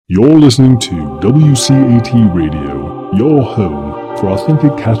You're listening to WCAT Radio, your home for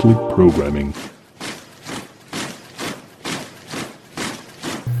authentic Catholic programming.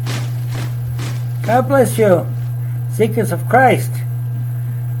 God bless you, Seekers of Christ.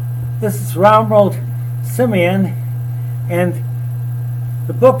 This is Romuald Simeon, and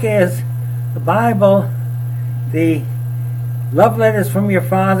the book is the Bible, the Love Letters from Your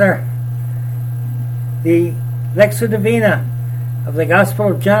Father, the Lectio Divina of the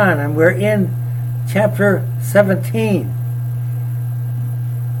Gospel of John, and we're in chapter 17.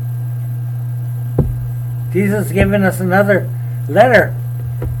 Jesus has given us another letter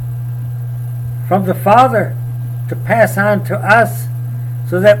from the Father to pass on to us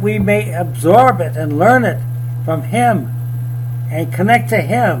so that we may absorb it and learn it from Him and connect to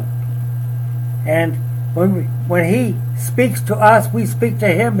Him. And when He speaks to us, we speak to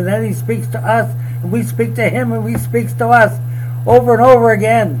Him, and then He speaks to us, and we speak to Him, and He speaks to us over and over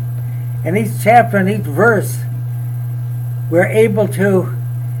again. In each chapter and each verse, we're able to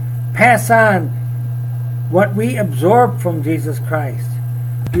pass on what we absorb from Jesus Christ.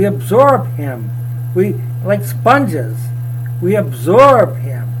 We absorb Him. We, like sponges, we absorb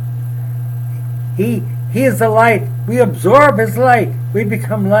Him. He is the light. We absorb His light. We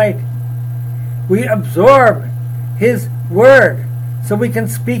become light. We absorb His word so we can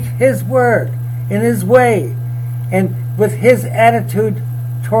speak His word in His way and with His attitude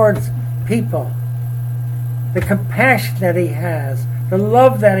towards people. The compassion that He has, the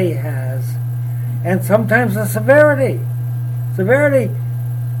love that He has, and sometimes the severity. Severity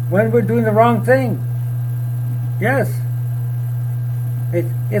when we're doing the wrong thing. Yes.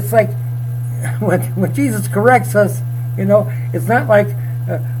 It's like when Jesus corrects us, it's not like,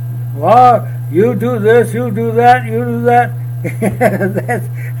 you do this, you do that, you do that.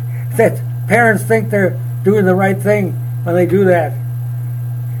 that parents think they're doing the right thing when they do that.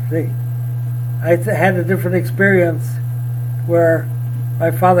 See, I had a different experience where my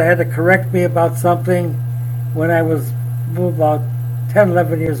father had to correct me about something when I was about 10,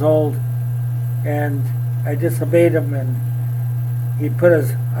 11 years old, and I disobeyed him, and he put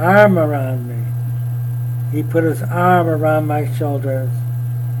his arm around me. He put his arm around my shoulders,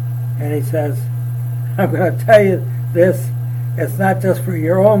 and he says, I'm going to tell you this, it's not just for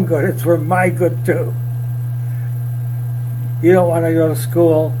your own good, it's for my good too. You don't want to go to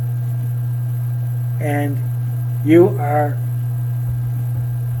school, and you are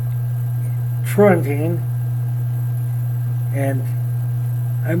truanting, and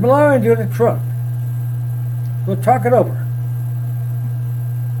I'm allowing you to truant. We'll talk it over.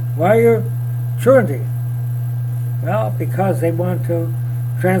 Why are you truanting? Well, because they want to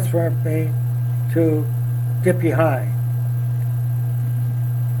transfer me to Dippy High.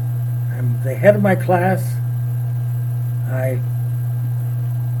 I'm the head of my class. I'm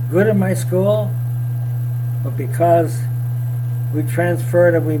good in my school, but because we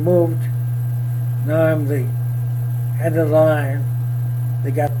transferred and we moved, now I'm the head of the line.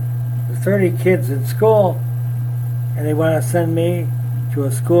 They got 30 kids in school, and they want to send me to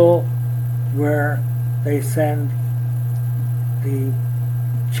a school where they send the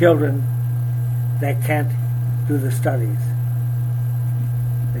children that can't do the studies.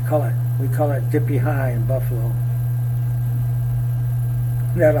 We call it Dippy High in Buffalo.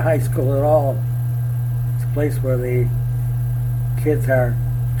 Not a high school at all. It's a place where the kids are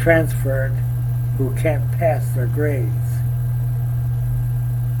transferred who can't pass their grades.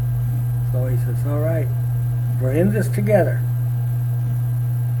 So he says, all right, we're in this together,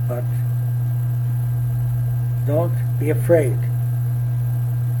 but don't be afraid.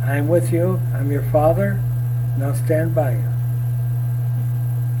 I'm with you. I'm your father. Now stand by you.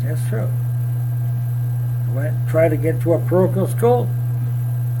 That's true. I went try to get to a parochial school.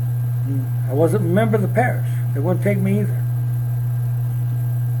 I wasn't a member of the parish. They wouldn't take me either.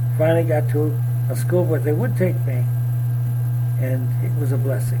 Finally got to a school where they would take me, and it was a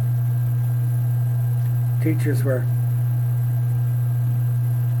blessing. Teachers were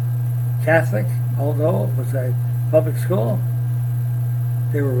Catholic, although it was a public school.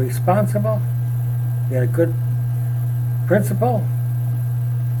 They were responsible. They had a good principal,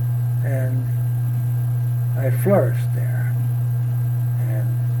 and I flourished there. And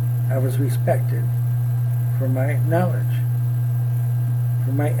I was respected for my knowledge,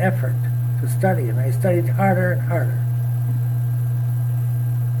 for my effort to study, and I studied harder and harder.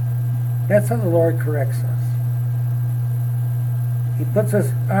 That's how the Lord corrects us. He puts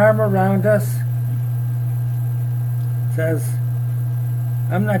His arm around us, says,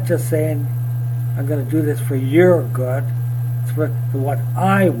 I'm not just saying I'm going to do this for your good, it's for what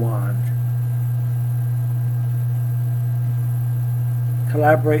I want.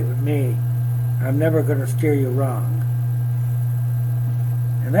 collaborate with me. I'm never going to steer you wrong.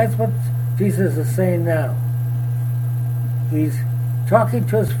 And that's what Jesus is saying now. He's talking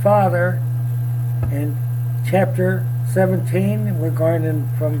to his Father in chapter 17. We're going in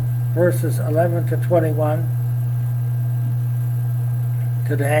from verses 11 to 21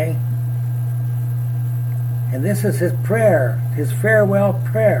 today. And this is his prayer, his farewell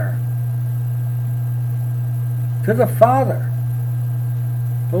prayer to the Father.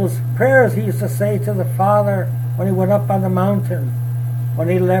 Those prayers he used to say to the Father when he went up on the mountain, when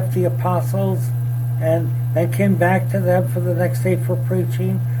he left the apostles and then came back to them for the next day for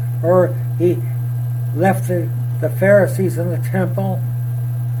preaching, or he left the Pharisees in the temple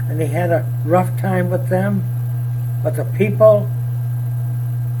and he had a rough time with them, but the people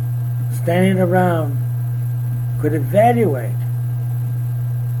standing around could evaluate.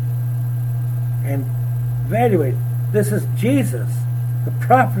 This is Jesus, the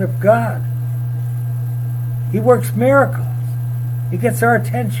prophet of God. He works miracles. He gets our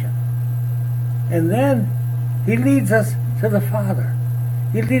attention. And then he leads us to the Father.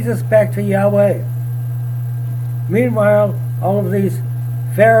 He leads us back to Yahweh. Meanwhile, all of these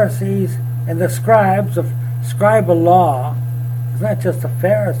Pharisees and the scribes of scribal law, it's not just the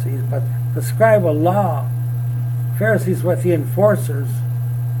Pharisees, but the scribal law, Pharisees were the enforcers.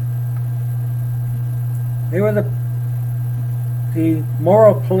 They were the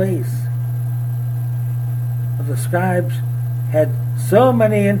moral police. But the scribes had so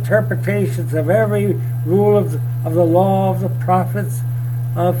many interpretations of every rule of the law, of the prophets,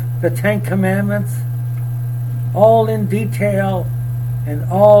 of the Ten Commandments, all in detail and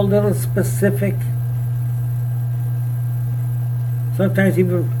all little specific, sometimes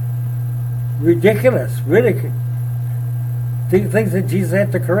even ridiculous, things that Jesus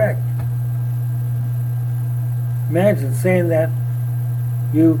had to correct. Imagine saying that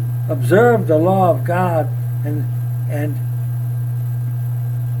you observe the law of God and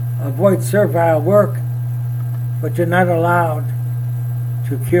avoid servile work, but you're not allowed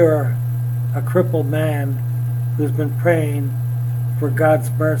to cure a crippled man who's been praying for God's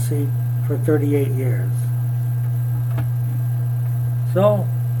mercy for 38 years. So,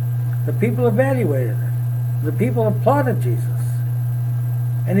 the people evaluated it. The people applauded Jesus.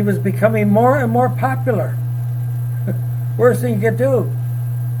 And he was becoming more and more popular. Worst thing you could do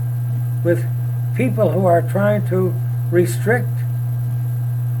with people who are trying to restrict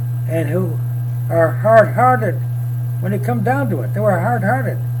and who are hard-hearted. When it come down to it, they were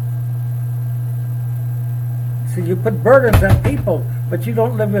hard-hearted. So you put burdens on people, but you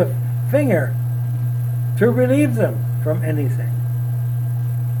don't lift a finger to relieve them from anything.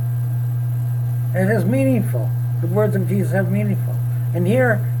 It is meaningful. The words of Jesus have meaningful. And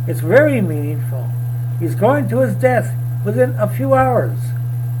here, it's very meaningful. He's going to his death within a few hours.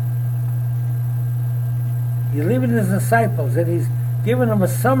 He's leaving his disciples, and he's giving them a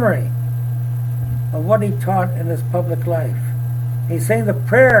summary of what he taught in his public life. He's saying the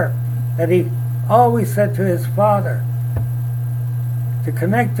prayer that he always said to his Father, to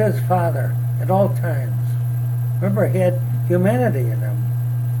connect to his Father at all times. Remember, he had humanity in him.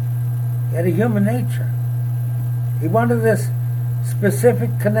 He had a human nature. He wanted this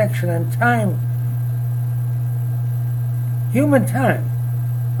specific connection and time, human time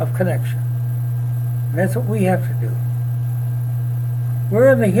of connection. And that's what we have to do.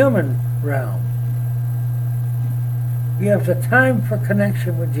 We're in the human realm. We have the time for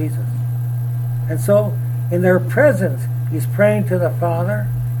connection with Jesus. And so, in their presence, he's praying to the Father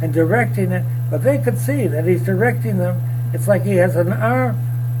and directing it, but they could see that he's directing them. It's like he has an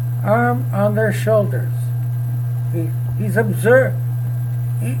arm on their shoulders. He's observed.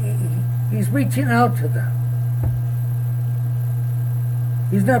 He's reaching out to them.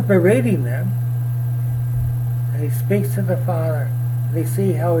 He's not berating them. And he speaks to the Father. They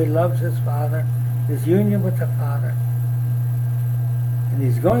see how he loves his Father, his union with the Father. And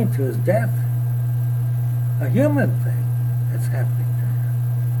he's going to his death. A human thing that's happening to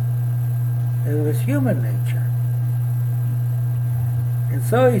him. It was human nature. And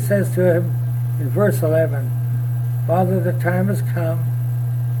so he says to him in verse 11, Father, the time has come.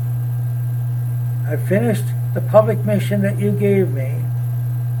 I've finished the public mission that you gave me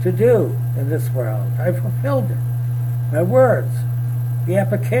to do in this world. I fulfilled it. My words, the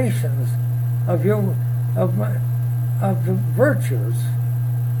applications of the virtues,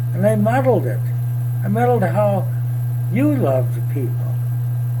 and I modeled it. I modeled how you loved people.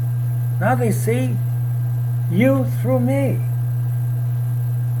 Now they see you through me.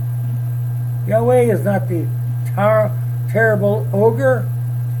 Yahweh is not the terrible ogre,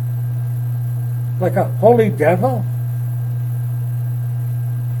 like a holy devil.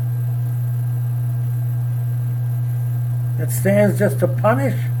 that stands just to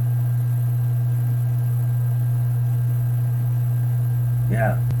punish?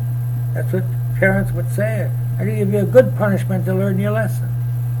 Yeah, that's what parents would say. I can give you a good punishment to learn your lesson.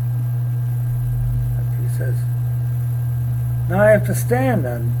 But he says, now I have to stand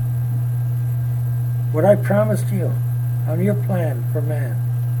on what I promised you, on your plan for man.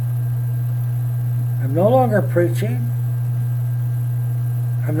 I'm no longer preaching.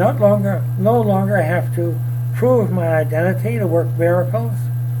 I'm no longer have to prove my identity to work miracles.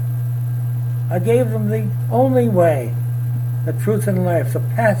 I gave them the only way, the truth and life, the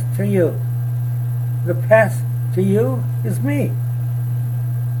path to you. The path to you is me.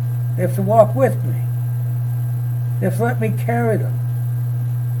 They have to walk with me. They have to let me carry them.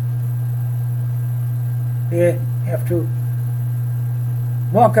 They have to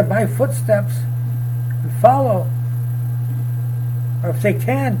walk at my footsteps and follow. Or if they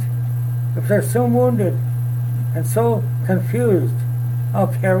can't, if they're so wounded and so confused,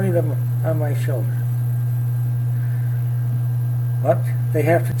 I'll carry them on my shoulder. But they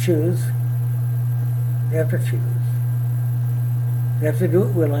have to choose. They have to choose. They have to do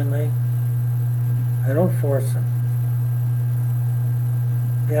it willingly. I don't force them.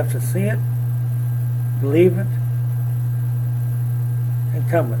 They have to see it, believe it, and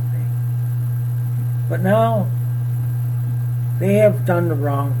come with me. But now, they have done the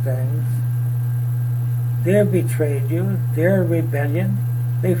wrong things. They have betrayed you. They're in rebellion.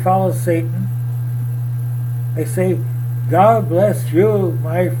 They follow Satan. They say, God bless you,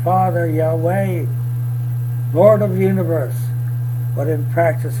 my Father Yahweh, Lord of the universe. But in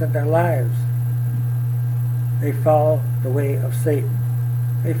practice in their lives, they follow the way of Satan.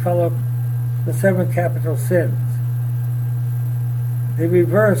 They follow the 7 capital sins. They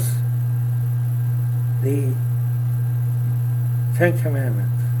reverse the 10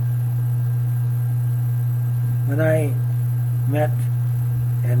 Commandments. When I met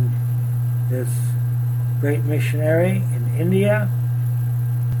this great missionary in India,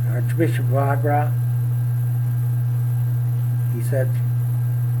 Archbishop Agra, he said,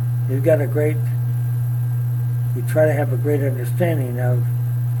 we try to have a great understanding of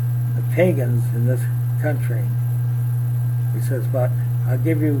the pagans in this country. He says, but I'll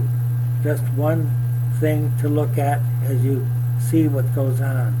give you just one thing to look at as you see what goes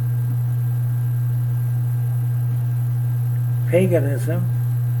on. Paganism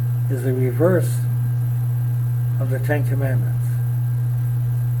is the reverse of the 10 Commandments.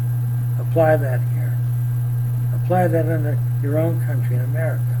 Apply that here. Apply that in your own country, in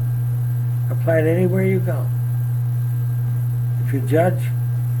America. Apply it anywhere you go. If you judge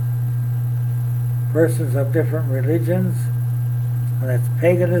persons of different religions, and that's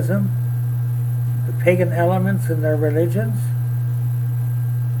paganism, the pagan elements in their religions,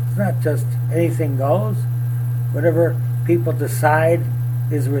 it's not just anything goes. Whatever people decide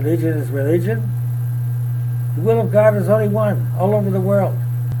is religion is religion. The will of God is only one, all over the world.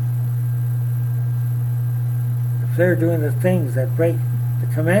 If they're doing the things that break the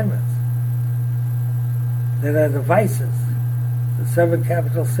commandments, that are the vices, the 7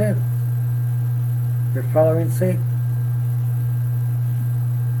 capital sins, they're following Satan.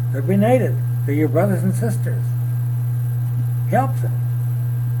 They're benighted. They're your brothers and sisters. Help them.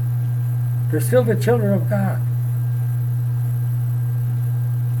 They're still the children of God.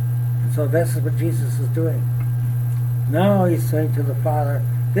 And so this is what Jesus is doing. Now he's saying to the Father,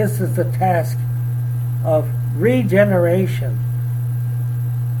 this is the task of regeneration.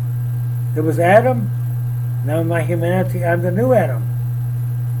 There was Adam. Now in my humanity, I'm the new Adam.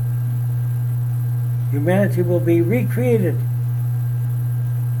 Humanity will be recreated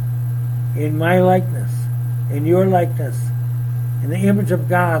in my likeness, in your likeness, in the image of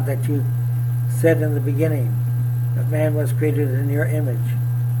God that you said in the beginning, that man was created in your image.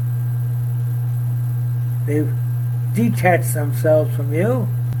 They've detached themselves from you.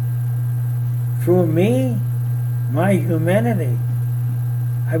 Through me, my humanity,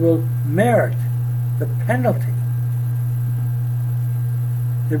 I will merit the penalty,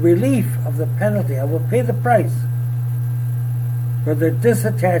 the relief of the penalty. I will pay the price for their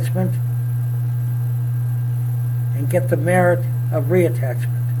disattachment and get the merit of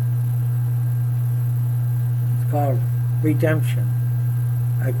reattachment. It's called redemption.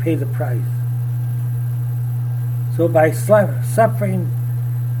 I pay the price. So by suffering,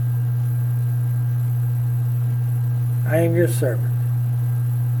 I am your servant.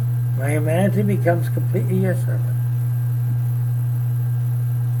 My humanity becomes completely your servant.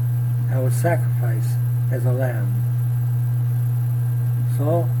 I was sacrificed as a lamb.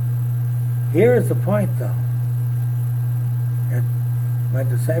 So, here is the point, though, that my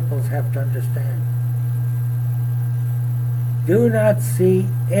disciples have to understand. Do not see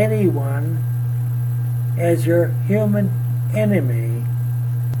anyone as your human enemy.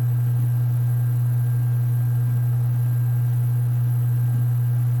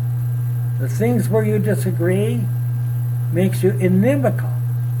 The things where you disagree makes you inimical,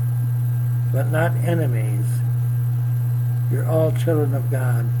 but not enemies. You're all children of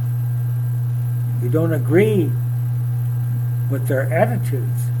God. You don't agree with their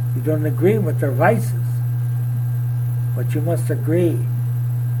attitudes. You don't agree with their vices. But you must agree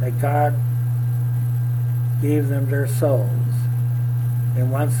that God gave them their souls and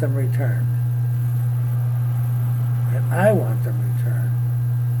wants them returned. And I want them returned.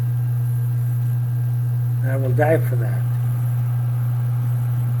 And I will die for that.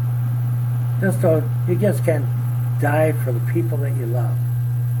 You just can't die for the people that you love.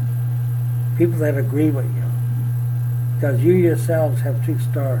 People that agree with you. Because you yourselves have two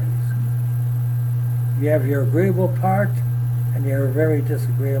stories. You have your agreeable part and your very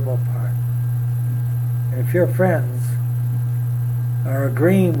disagreeable part. And if your friends are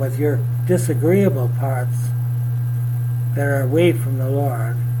agreeing with your disagreeable parts that are away from the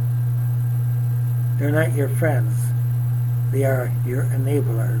Lord, they're not your friends. They are your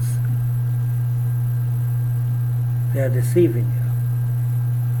enablers. They are deceiving you.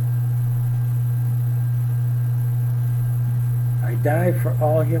 I die for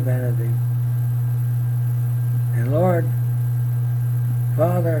all humanity. And Lord,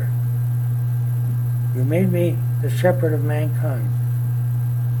 Father, you made me the shepherd of mankind.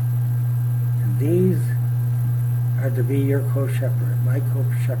 And these are to be your co-shepherd, my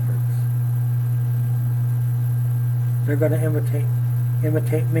co-shepherds. They're going to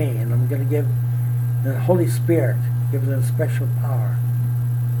imitate me, and I'm going to give the Holy Spirit, give them special power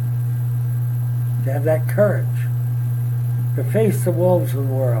to have that courage to face the wolves of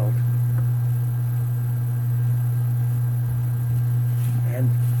the world and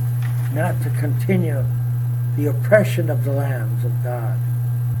not to continue the oppression of the lambs of God,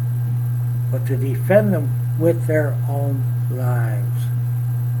 but to defend them with their own lives.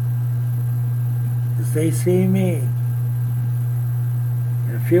 As they see me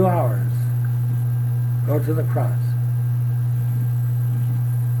in a few hours go to the cross,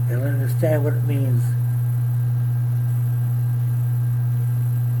 they'll understand what it means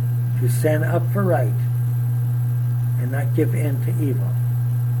to stand up for right and not give in to evil.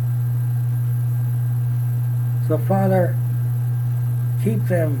 So, Father, keep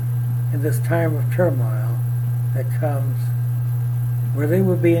them in this time of turmoil that comes, where they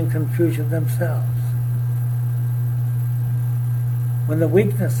will be in confusion themselves, when the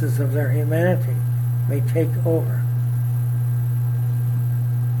weaknesses of their humanity may take over.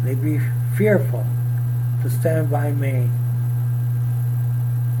 They be fearful to stand by me.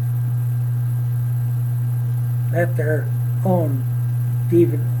 Let their own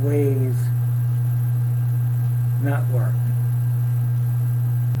deviant ways not work.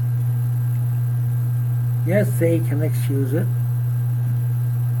 Yes, they can excuse it,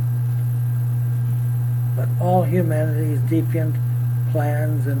 but all humanity's deviant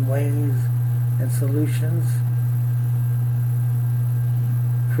plans and ways and solutions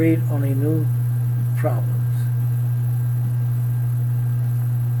create only new problems.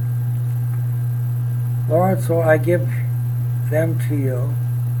 Lord, so I give them to you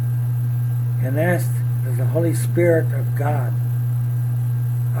and ask that the Holy Spirit of God,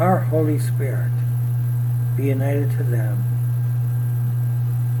 our Holy Spirit, be united to them.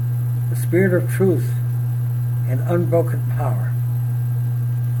 The Spirit of truth and unbroken power.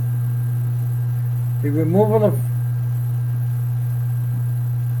 The removal of,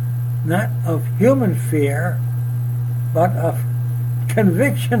 not of human fear, but of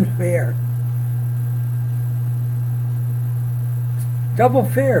conviction fear. Double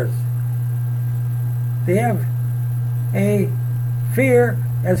fears. They have a fear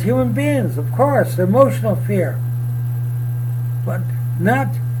as human beings, of course, emotional fear, but not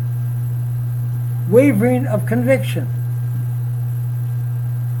wavering of conviction.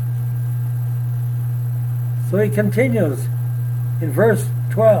 So he continues in verse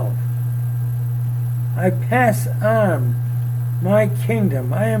 12. I pass on my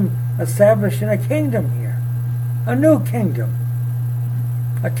kingdom. I am establishing a kingdom here, a new kingdom,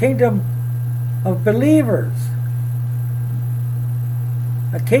 a kingdom of believers,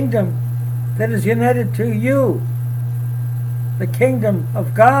 a kingdom that is united to you, the kingdom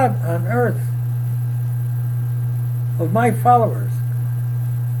of God on earth, of my followers.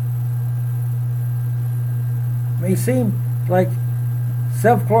 It may seem like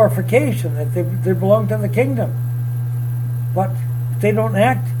self-glorification that they belong to the kingdom, but if they don't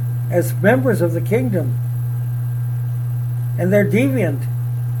act as members of the kingdom and they're deviant.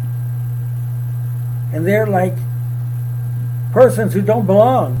 And they're like persons who don't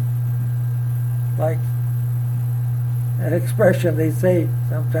belong. Like an expression they say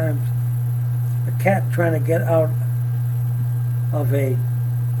sometimes, a cat trying to get out of a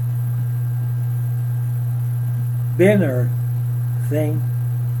bin or thing.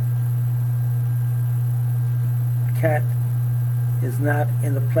 A cat is not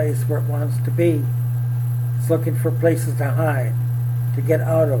in the place where it wants to be. It's looking for places to hide, to get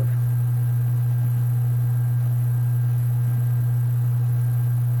out of.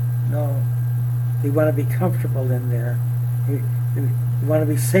 No, they want to be comfortable in there. They want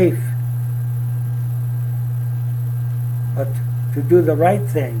to be safe. But to do the right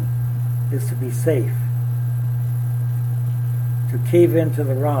thing is to be safe. To cave into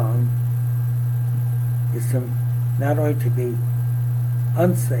the wrong is to not only to be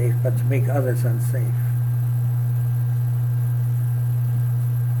unsafe, but to make others unsafe.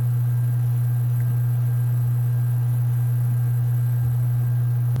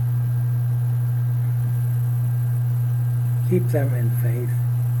 Keep them in faith.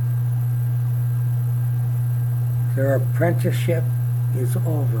 Their apprenticeship is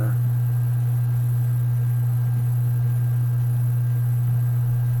over.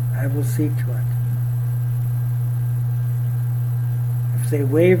 I will see to it. If they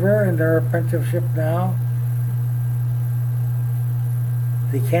waver in their apprenticeship now,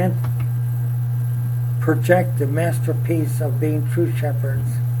 they can't project the masterpiece of being true shepherds.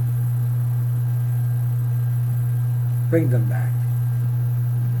 Bring them back.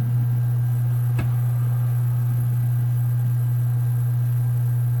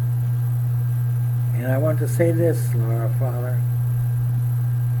 And I want to say this, Lord Father.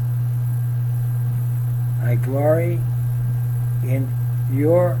 I glory in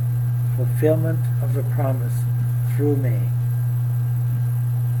your fulfillment of the promise through me.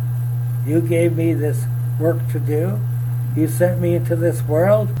 You gave me this work to do. You sent me into this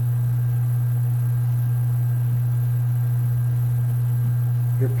world.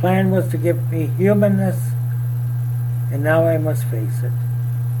 Your plan was to give me humanness, and now I must face it.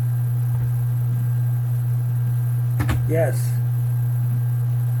 Yes,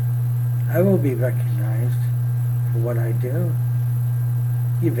 I will be recognized for what I do,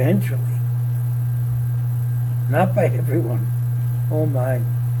 eventually. Not by everyone. Oh my.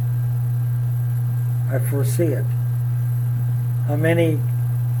 I foresee it. How many,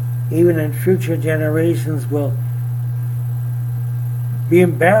 even in future generations, will be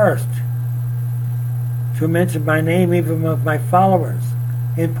embarrassed to mention my name even with my followers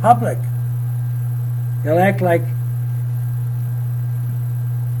in public. They'll act like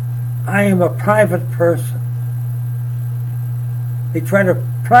I am a private person. They try to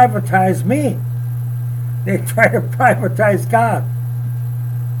privatize me. They try to privatize God.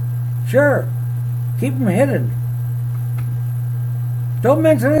 Sure, keep him hidden. Don't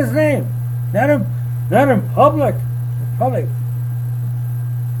mention his name. Not in public. Public.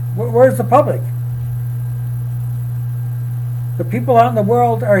 Where's the public? The people out in the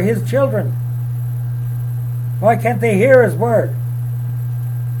world are his children. Why can't they hear his word?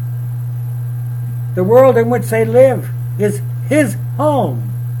 The world in which they live is his home.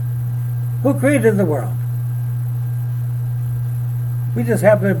 Who created the world? We just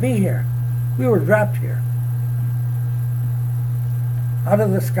happen to be here. We were dropped here. Out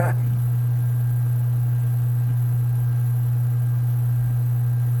of the sky.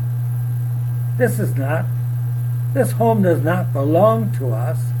 This home does not belong to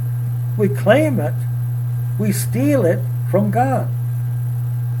us. We claim it. We steal it from God.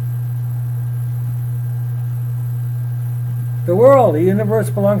 The world, the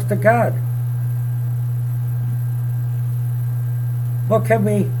universe belongs to God. What can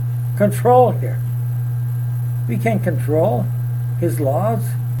we control here? We can't control his laws.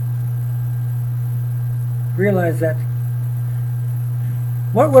 Realize that.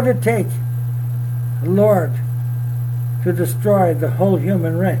 What would it take, Lord, to destroy the whole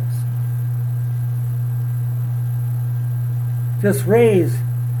human race? Just raise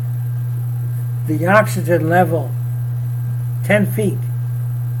the oxygen level 10 feet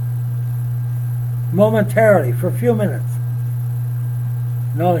momentarily for a few minutes,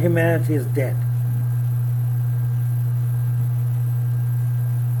 and all humanity is dead.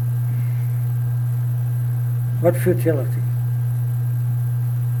 What futility.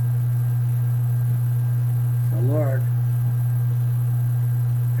 So, Lord,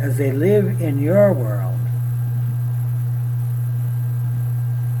 as they live in your world,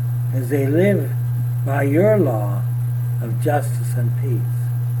 as they live by your law of justice and peace,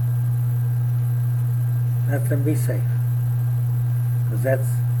 let them be safe. because that's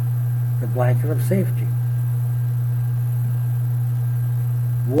the blanket of safety.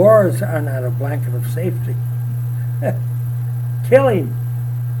 Wars are not a blanket of safety. Killing,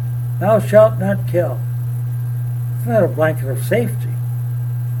 thou shalt not kill. It's not a blanket of safety.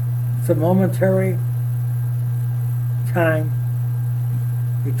 It's a momentary time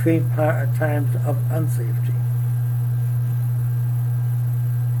between times of unsafety.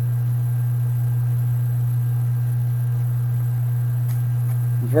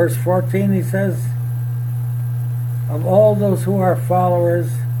 In verse 14 he says, of all those who are followers,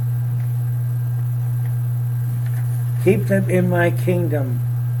 keep them in my kingdom.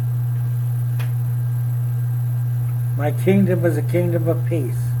 My kingdom is a kingdom of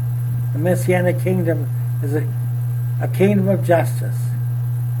peace. The Messianic kingdom is a kingdom of justice.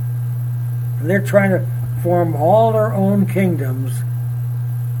 And they're trying to form all their own kingdoms,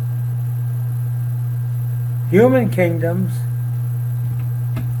 human kingdoms,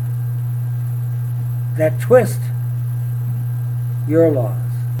 that twist your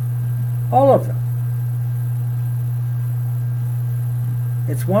laws. All of them.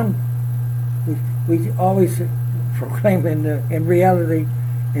 It's one we always proclaim in reality,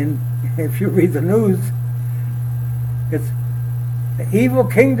 if you read the news, it's the evil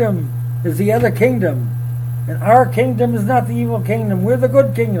kingdom is the other kingdom, and our kingdom is not the evil kingdom. We're the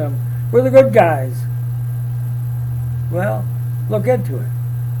good kingdom. We're the good guys. Well, look into it.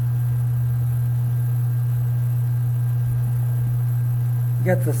 You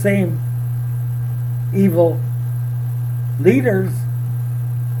got the same evil leaders,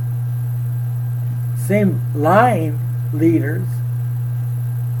 same lying leaders,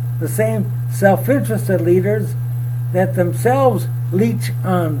 the same self-interested leaders that themselves leech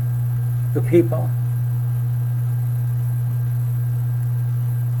on the people.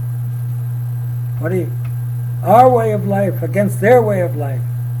 Our way of life against their way of life.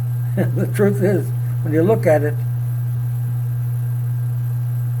 The truth is, when you look at it,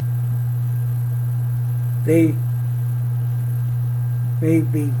 they may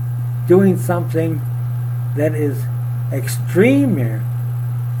be doing something that is extreme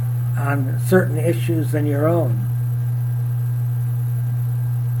on certain issues than your own.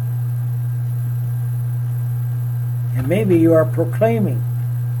 And maybe you are proclaiming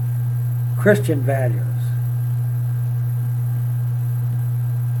Christian values.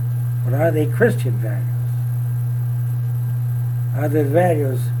 But are they Christian values? Are they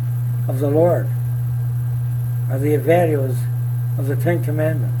values of the Lord? Are they values of the Ten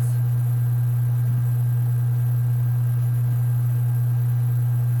Commandments?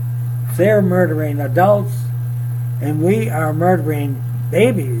 If they're murdering adults and we are murdering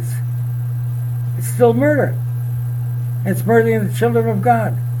babies, it's still murder. It's murdering the children of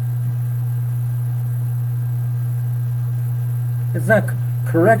God. It's not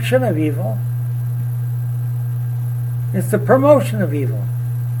correction of evil. It's the promotion of evil.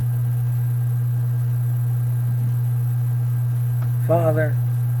 Father,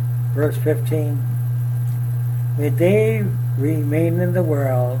 verse 15, may they remain in the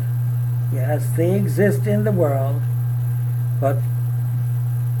world. Yes, they exist in the world, but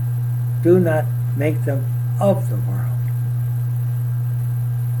do not make them of the world.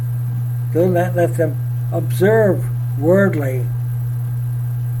 Do not let them observe worldly,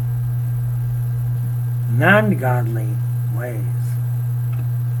 non-godly ways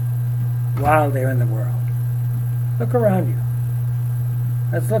while they're in the world. Look around you.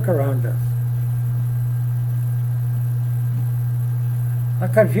 Let's look around us. How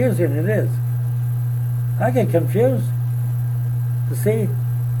confusing it is. I get confused to see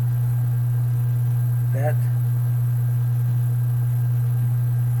that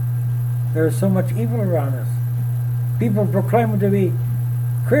there is so much evil around us. People proclaim to be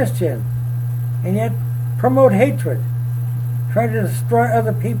Christian and yet promote hatred, try to destroy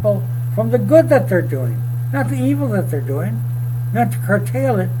other people from the good that they're doing, not the evil that they're doing, not to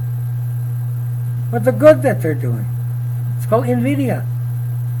curtail it, but the good that they're doing. It's called invidia,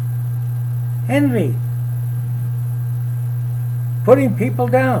 envy, putting people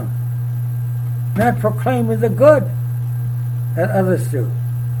down, not proclaiming the good that others do.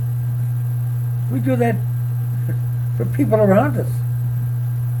 We do that for people around us.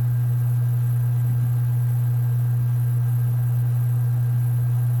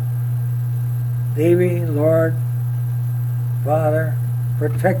 Dear Lord, Father,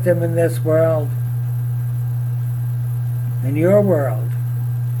 protect them in this world, in your world,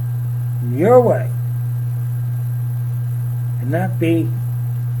 in your way, and not be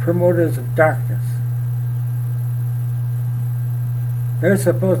promoters of darkness. They're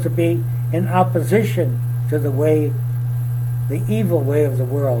supposed to be in opposition to the way the evil way of the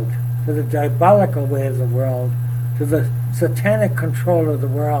world, to the diabolical way of the world, to the satanic control of the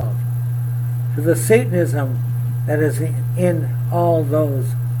world, to the Satanism that is in all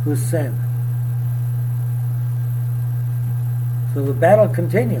those who sin. So the battle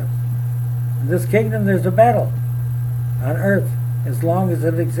continues. In this kingdom there's a battle on earth as long as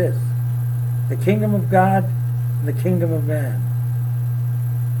it exists. The kingdom of God and the kingdom of man.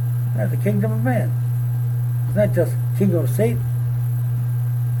 The kingdom of man. It's not just kingdom of Satan,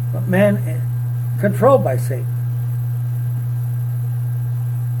 but man controlled by Satan.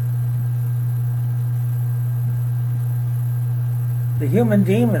 The human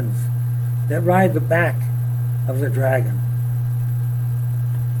demons that ride the back of the dragon.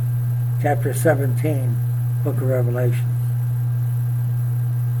 Chapter 17, Book of Revelation.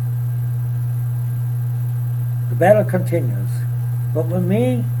 The battle continues. But with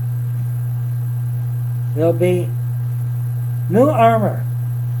me, there'll be new armor,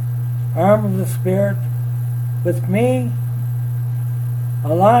 arm of the Spirit, with me,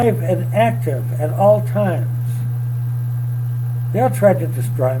 alive and active at all times. They'll try to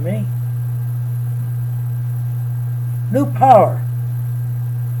destroy me. New power,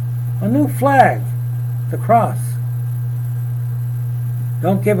 a new flag, the cross.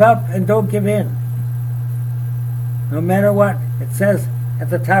 Don't give up and don't give in. No matter what, it says at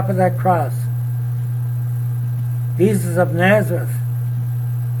the top of that cross, Jesus of Nazareth,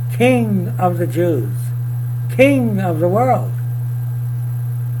 King of the Jews, King of the world,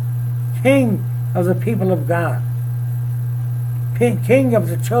 King of the people of God, King of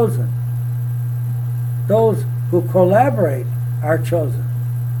the chosen. Those who collaborate are chosen.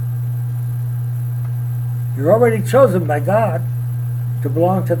 You're already chosen by God to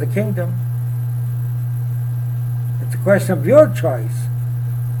belong to the kingdom. It's a question of your choice,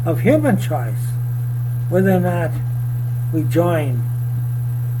 of human choice, whether or not we join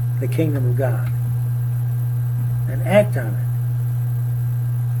the kingdom of God and act on it.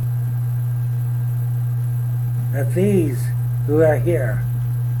 That these who are here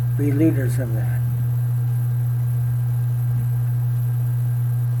be leaders in that.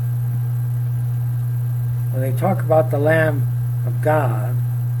 When they talk about the Lamb of God,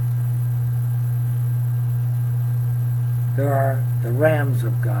 there are the rams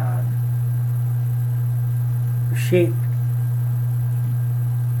of God, the sheep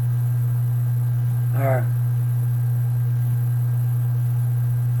are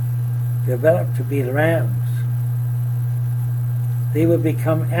developed to be the rams. They will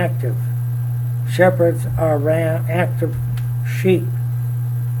become active. Shepherds are active sheep,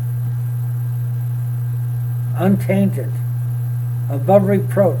 untainted, above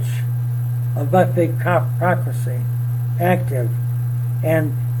reproach, above hypocrisy, active,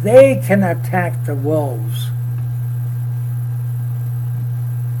 and they can attack the wolves.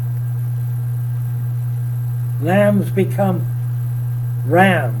 Lambs become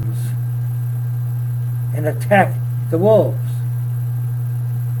rams and attack the wolves.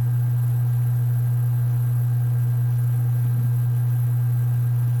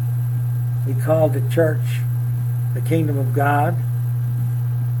 We call the church the kingdom of God.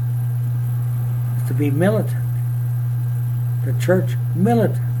 It's to be militant. The church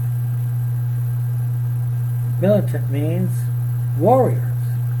militant. Militant means warriors.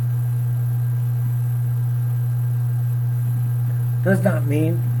 Does not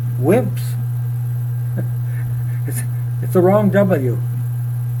mean wimps. It's the wrong W.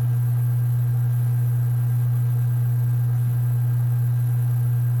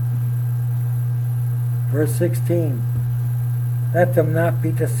 Verse 16, let them not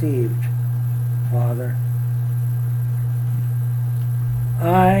be deceived, Father.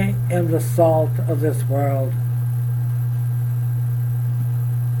 I am the salt of this world.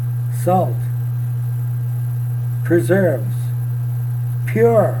 Salt preserves,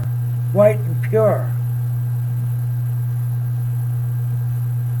 pure, white and pure.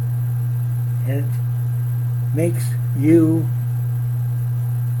 And it makes you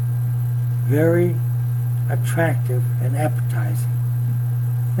very attractive and appetizing.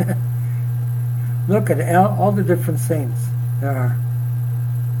 Look at all the different saints there are.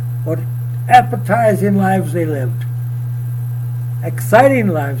 What appetizing lives they lived. Exciting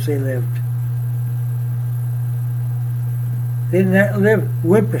lives they lived. They didn't live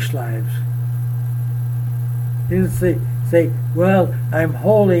wimpish lives. They didn't say, well, I'm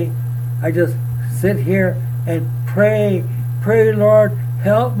holy. I just sit here and pray, Lord,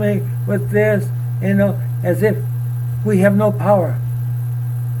 help me with this, as if we have no power.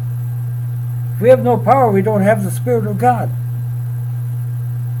 If we have no power, we don't have the Spirit of God.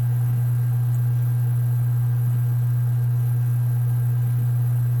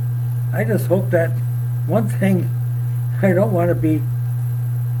 I just hope that one thing, I don't want to be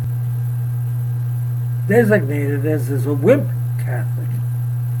designated as a wimp Catholic.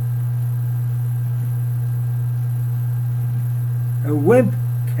 A wimp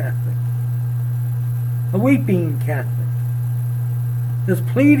Catholic. A weeping Catholic. This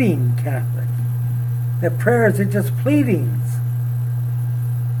pleading Catholic. That prayers are just pleadings.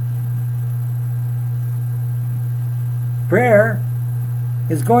 Prayer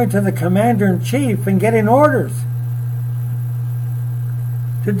is going to the commander-in-chief and getting orders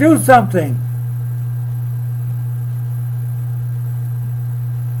to do something,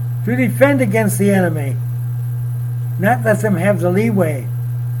 to defend against the enemy, not let them have the leeway.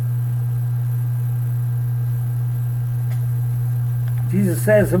 Jesus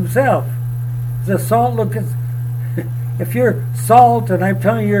says himself, the salt, look at, if you're salt, and I'm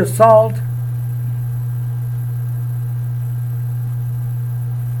telling you you're salt,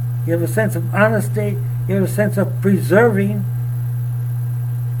 you have a sense of honesty, you have a sense of preserving,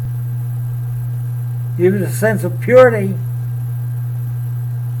 you have a sense of purity,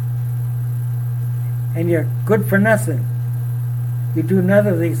 and you're good for nothing. You do none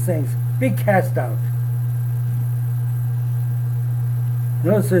of these things. Be cast out.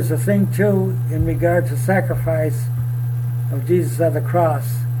 Notice there's a thing too in regard to sacrifice of Jesus on the cross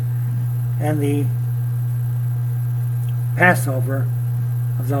and the Passover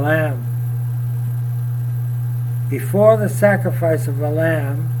of the Lamb. Before the sacrifice of the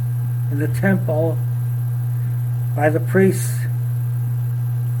Lamb in the temple by the priests,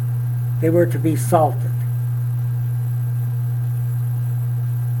 they were to be salted.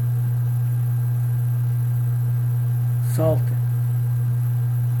 Salted.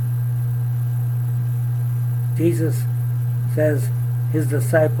 Jesus says his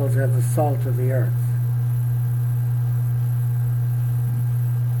disciples are the salt of the earth.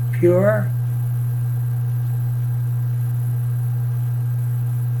 Pure,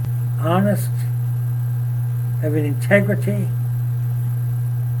 honest, having integrity,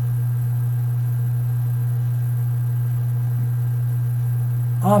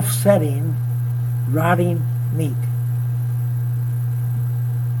 offsetting rotting meat.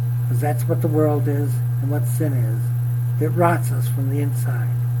 Because that's what the world is and what sin is. It rots us from the inside.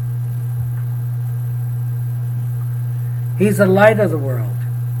 He's the light of the world.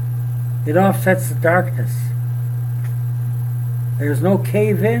 It offsets the darkness. There's no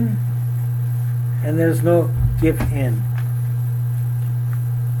cave in and there's no give in.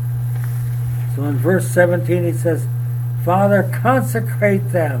 So in verse 17 he says, Father,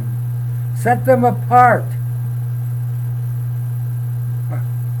 consecrate them. Set them apart.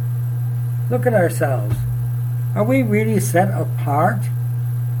 Look at ourselves. Are we really set apart?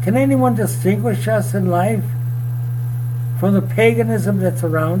 Can anyone distinguish us in life from the paganism that's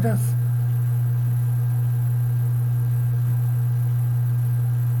around us?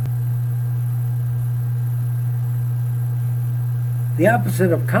 The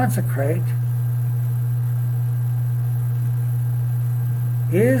opposite of consecrate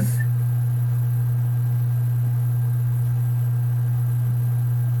is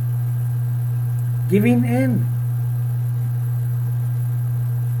giving in,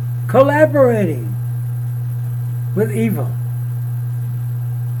 collaborating with evil.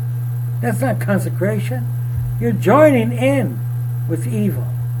 That's not consecration. You're joining in with evil.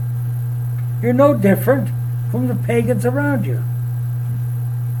 You're no different from the pagans around you.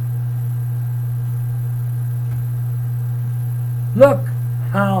 Look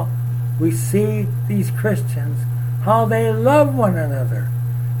how we see these Christians, how they love one another,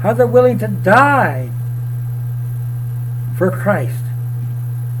 how they're willing to die for Christ,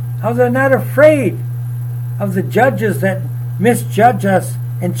 how they're not afraid of the judges that misjudge us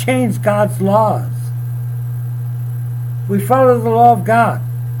and change God's laws. We follow the law of God.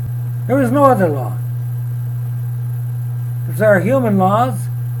 There is no other law. If there are human laws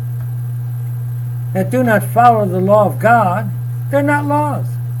that do not follow the law of God, they're not laws.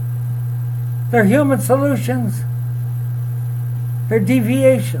 They're human solutions. They're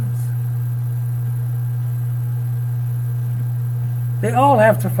deviations. They all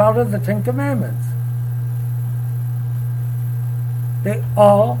have to follow the Ten Commandments. They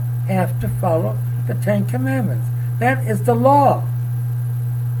all have to follow the Ten Commandments. That is the law.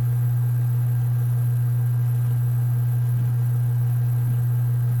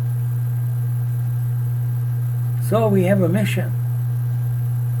 So we have a mission.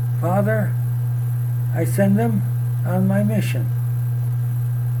 Father, I send them on my mission.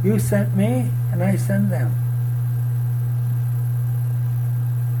 You sent me, and I send them.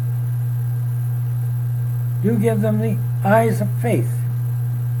 You give them the eyes of faith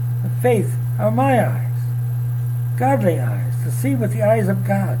faith are my eyes, godly eyes, to see with the eyes of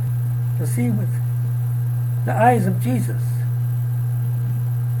God, to see with the eyes of Jesus,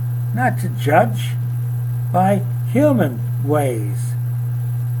 not to judge by human ways.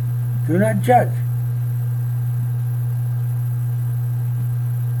 Do not judge.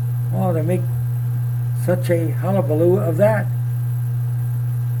 Oh, they make such a hullabaloo of that.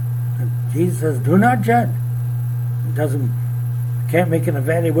 And Jesus says, do not judge. It can't make an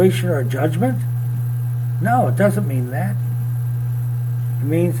evaluation or a judgment. No, it doesn't mean that. It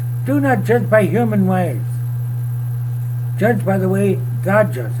means do not judge by human ways. Judge by the way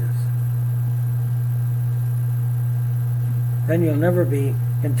God judges. Then you'll never be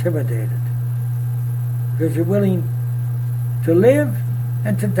intimidated, because you're willing to live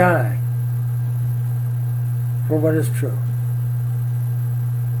and to die for what is true.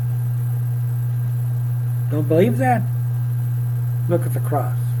 Don't believe that? Look at the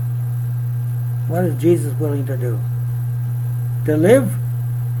cross. What is Jesus willing to do? To live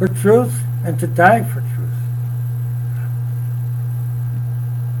for truth and to die for truth.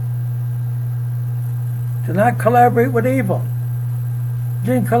 To not collaborate with evil. He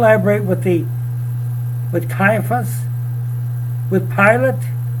didn't collaborate with Caiaphas, with Pilate.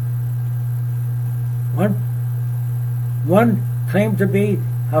 One claimed to be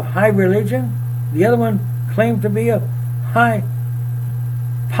of high religion, the other one claimed to be of high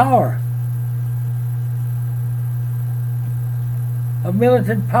power, of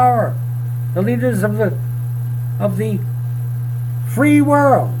militant power, the leaders of the free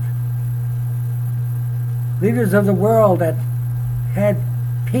world, leaders of the world that had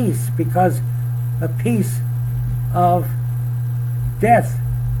peace, because a peace of death.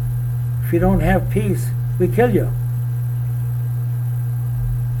 If you don't have peace, we kill you.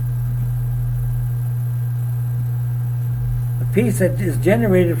 A peace that is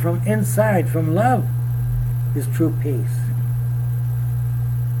generated from inside, from love, is true peace.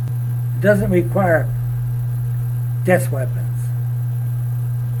 It doesn't require death weapons.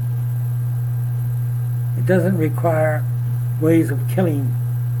 It doesn't require ways of killing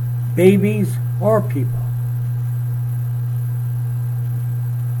babies or people.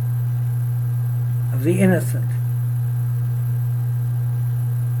 Of the innocent.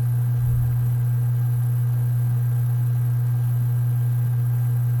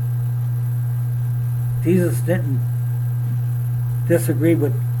 Jesus didn't disagree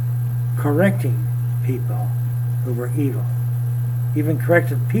with correcting people who were evil. He even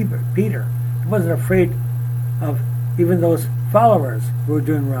corrected Peter. He wasn't afraid of even those followers who were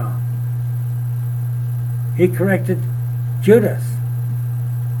doing wrong. He corrected Judas.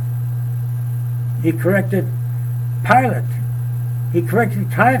 He corrected Pilate. He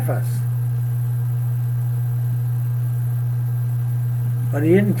corrected Caiaphas. But he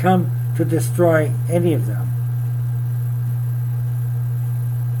didn't come to destroy any of them.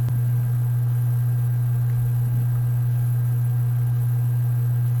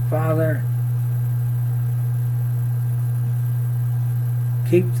 Father,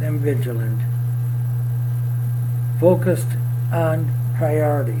 keep them vigilant, focused on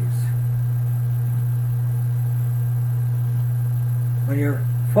priorities. When you're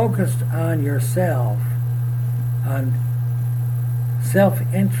focused on yourself, on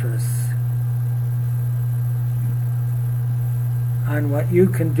self-interests, on what you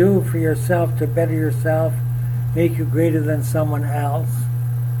can do for yourself to better yourself, make you greater than someone else,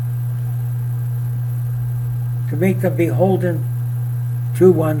 to make them beholden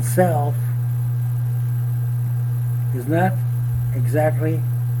to oneself, is not exactly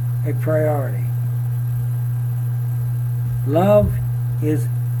a priority. Love is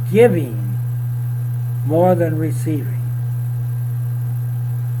giving more than receiving.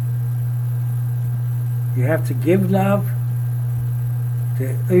 You have to give love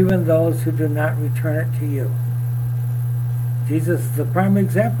to even those who do not return it to you. Jesus is the prime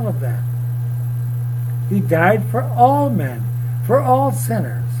example of that. He died for all men, for all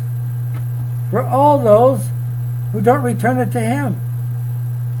sinners, for all those who don't return it to Him.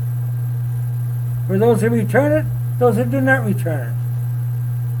 For those who return it, those who do not return it.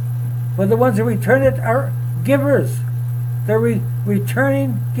 For the ones who return it are givers. They're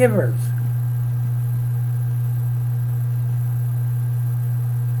returning givers.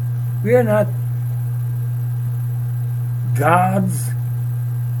 We are not gods,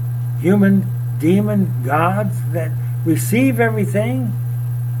 human demon gods that receive everything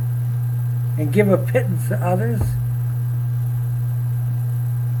and give a pittance to others.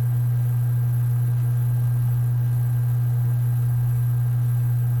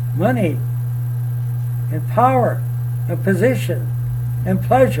 Money and power and position and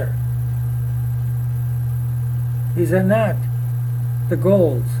pleasure. These are not the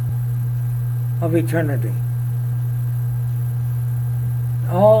goals of eternity.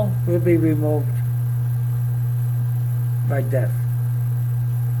 All will be removed by death.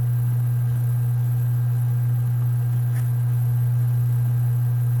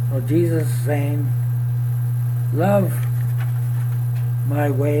 Well, Jesus is saying, love my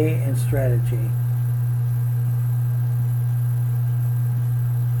way and strategy.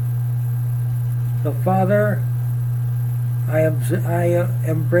 So, Father, I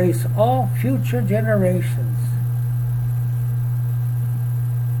embrace all future generations.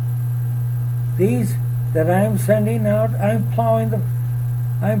 These that I am sending out, I'm plowing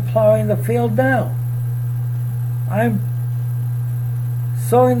the field down. I'm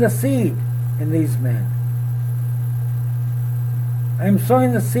sowing the seed in these men. I'm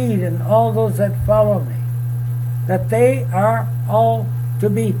sowing the seed in all those that follow me, that they are all to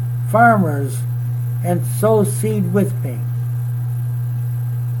be farmers and sow seed with me.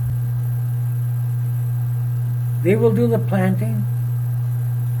 They will do the planting.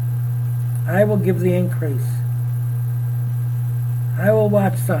 I will give the increase. I will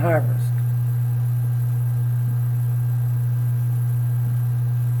watch the harvest.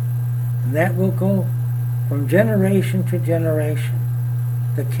 And that will go from generation to generation.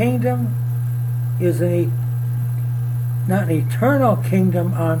 The kingdom is not an eternal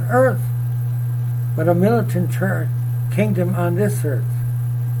kingdom on earth, but a militant kingdom on this earth.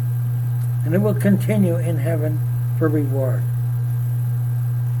 And it will continue in heaven for reward.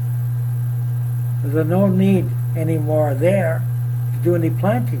 There's no need anymore there to do any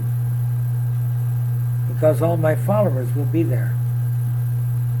planting, because all my followers will be there.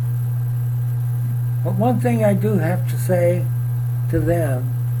 But one thing I do have to say to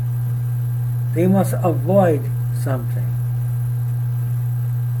them, they must avoid something.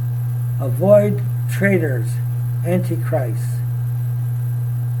 Avoid traitors, antichrists.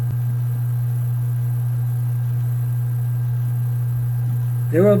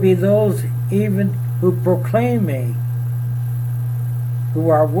 There will be those even who proclaim me, who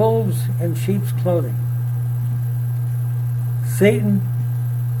are wolves in sheep's clothing. Satan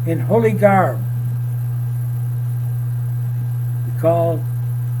in holy garb, called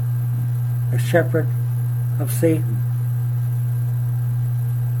a shepherd of Satan.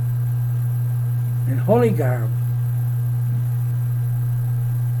 In holy garb,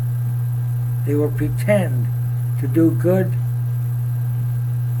 they will pretend to do good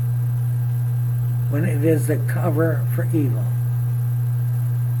when it is the cover for evil.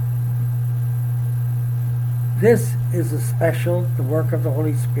 This is the work of the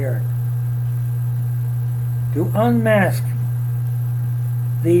Holy Spirit, to unmask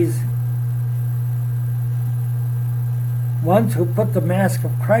these ones who put the mask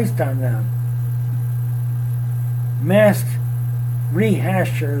of Christ on them, masked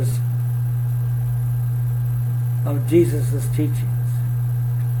rehashers of Jesus' teachings,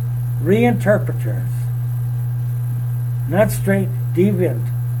 reinterpreters, not straight deviant,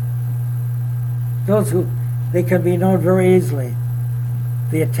 those who they can be known very easily.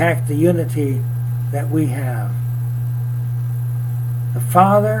 They attack the unity that we have. The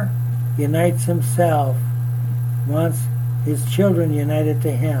Father unites himself, wants his children united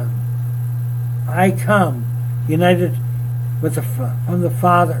to him. I come united from the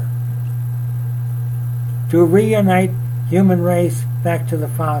Father to reunite human race back to the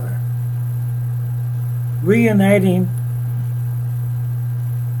Father. Reuniting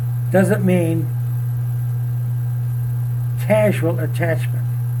doesn't mean casual attachment.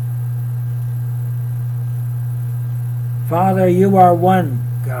 Father, you are one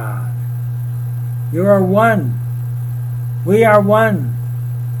God. You are one. We are one.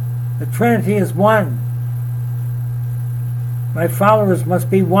 The Trinity is one. My followers must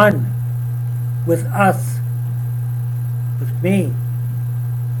be one with us, with me,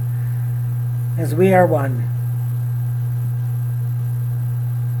 as we are one.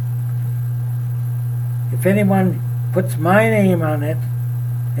 If anyone puts my name on it,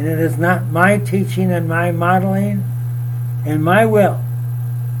 and it is not my teaching and my modeling and my will,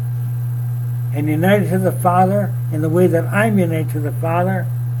 and united to the Father in the way that I'm united to the Father,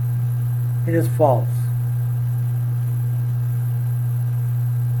 it is false.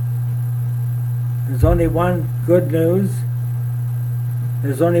 There's only one good news.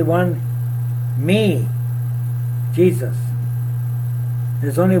 There's only one me, Jesus.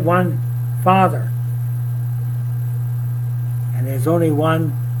 There's only one Father. And there's only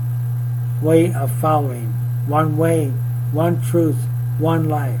one way of following. One way, one truth, one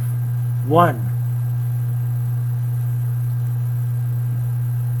life. One.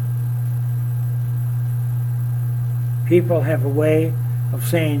 People have a way of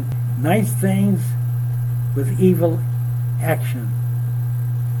saying nice things with evil action.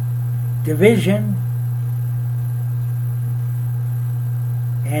 Division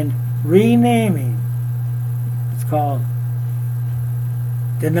and renaming. It's called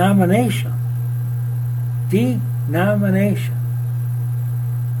denomination. Denomination.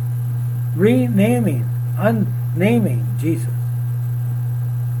 Renaming, unnaming Jesus.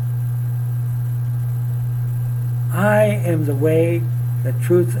 I am the way, the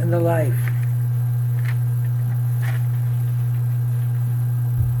truth, and the life.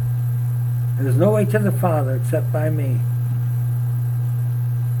 There is no way to the Father except by me.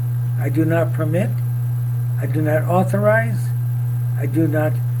 I do not permit, I do not authorize, I do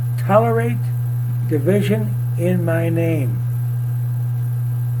not tolerate division in my name.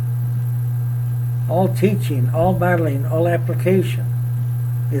 All teaching, all battling, all application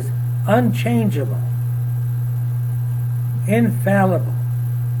is unchangeable, infallible,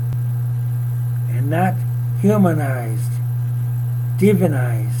 and not humanized,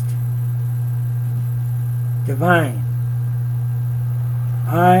 divinized, divine.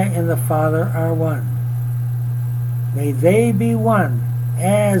 I and the Father are one. May they be one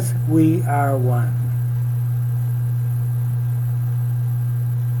as we are one.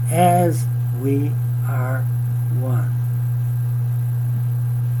 As we are one.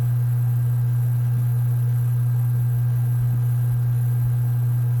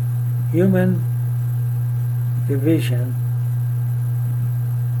 Human division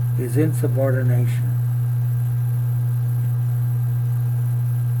is insubordination.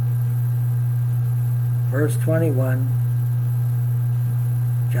 Verse 21,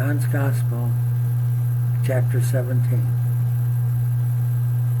 John's Gospel, chapter 17.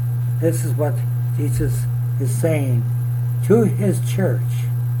 This is what Jesus is saying to his church,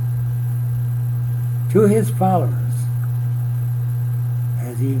 to his followers,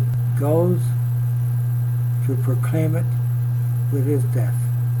 as he goes to proclaim it with his death.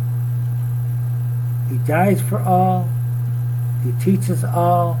 He dies for all, he teaches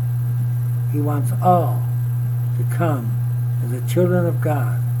all, he wants all to come as the children of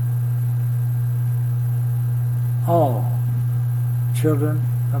God. All children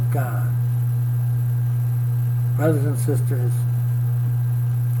of God. Brothers and sisters,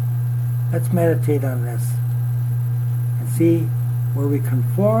 let's meditate on this and see where we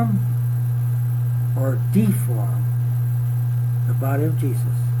conform or deform the body of Jesus.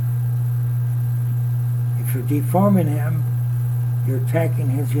 If you're deforming him, you're attacking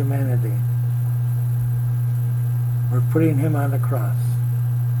his humanity. We're putting him on the cross.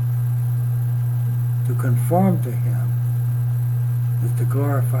 To conform to him is to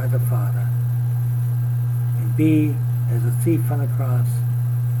glorify the Father and be as a thief on the cross.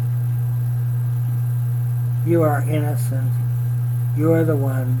 You are innocent. You are the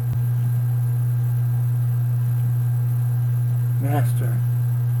one. Master,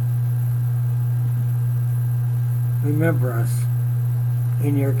 remember us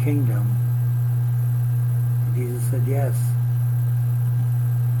in your kingdom. Jesus said, yes,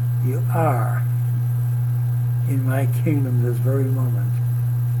 you are in my kingdom this very moment.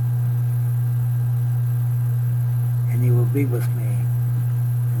 And you will be with me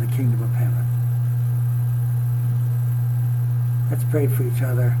in the kingdom of heaven. Let's pray for each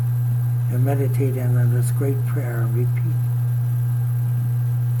other and meditate on this great prayer and repeat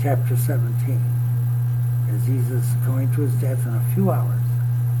chapter 17 as Jesus is going to his death in a few hours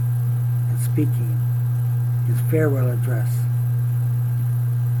and speaking his farewell address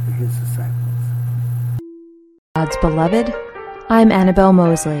to his disciples. God's beloved, I'm Annabelle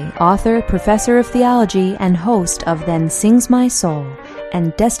Mosley, author, professor of theology, and host of Then Sings My Soul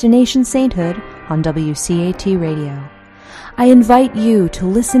and Destination Sainthood on WCAT Radio. I invite you to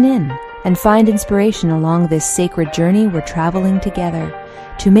listen in and find inspiration along this sacred journey we're traveling together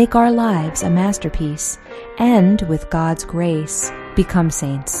to make our lives a masterpiece and, with God's grace, become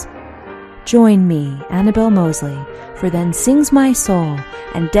saints. Join me, Annabelle Mosley, for Then Sings My Soul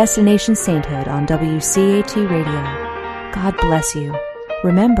and Destination Sainthood on WCAT Radio. God bless you.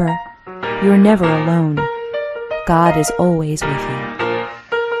 Remember, you're never alone. God is always with you.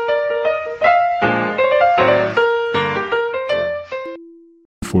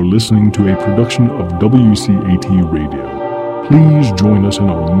 For listening to a production of WCAT Radio. Please join us in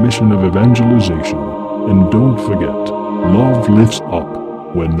our mission of evangelization. And don't forget, love lifts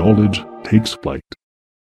up when knowledge takes flight.